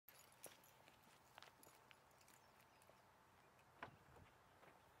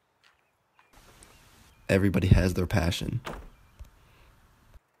Everybody has their passion.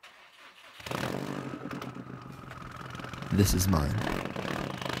 This is mine.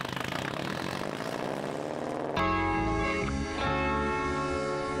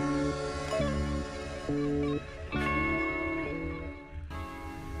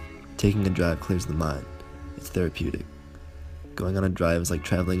 Taking a drive clears the mind. It's therapeutic. Going on a drive is like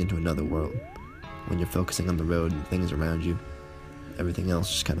traveling into another world. When you're focusing on the road and things around you, everything else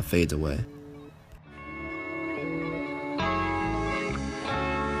just kind of fades away.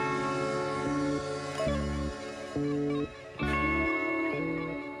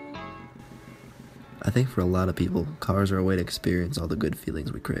 I think for a lot of people, cars are a way to experience all the good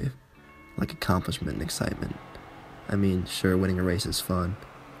feelings we crave, like accomplishment and excitement. I mean, sure, winning a race is fun,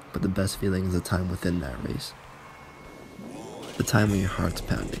 but the best feeling is the time within that race. The time when your heart's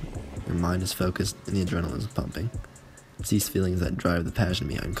pounding, your mind is focused, and the adrenaline is pumping. It's these feelings that drive the passion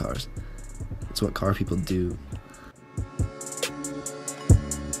behind cars. It's what car people do.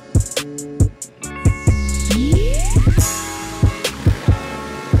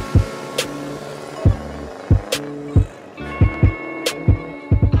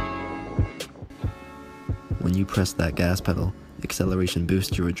 When you press that gas pedal, acceleration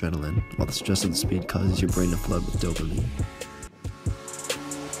boosts your adrenaline, while the stress of the speed causes your brain to flood with dopamine.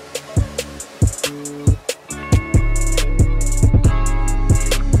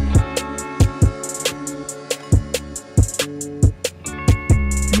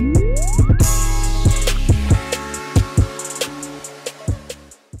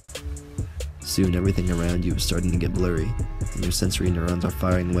 Soon everything around you is starting to get blurry, and your sensory neurons are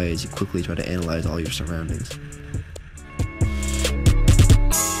firing away as you quickly try to analyze all your surroundings.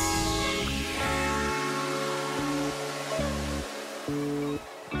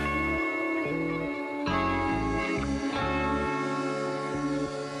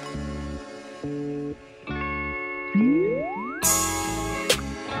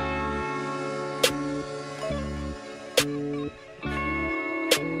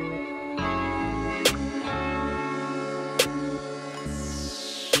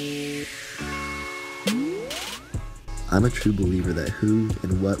 I'm a true believer that who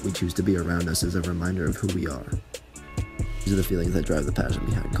and what we choose to be around us is a reminder of who we are. These are the feelings that drive the passion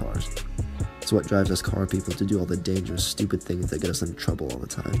behind cars. It's what drives us car people to do all the dangerous, stupid things that get us in trouble all the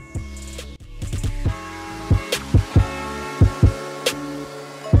time.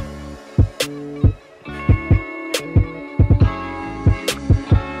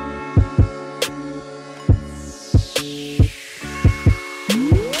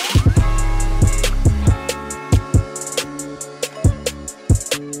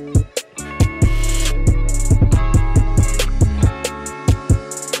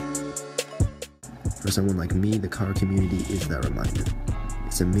 For someone like me, the car community is that reminder.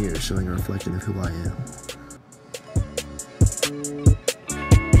 It's a mirror showing a reflection of who I am.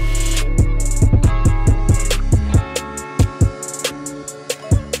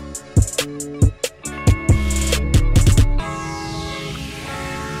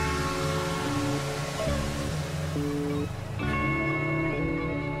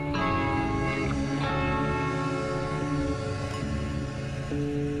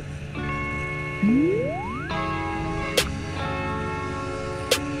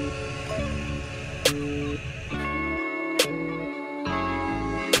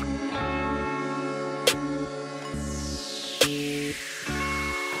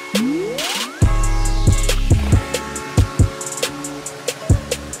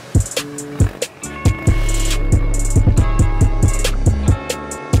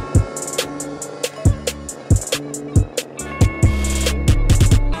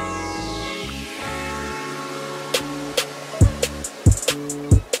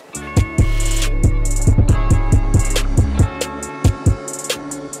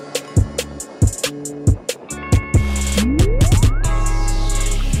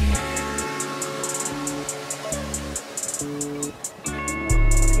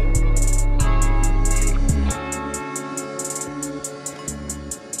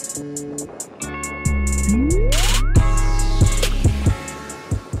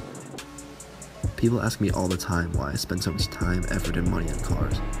 People ask me all the time why I spend so much time, effort, and money on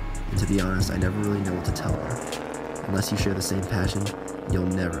cars, and to be honest, I never really know what to tell them. Unless you share the same passion, you'll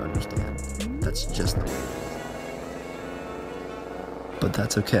never understand. That's just the way it is. But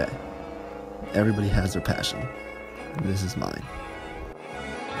that's okay. Everybody has their passion. This is mine.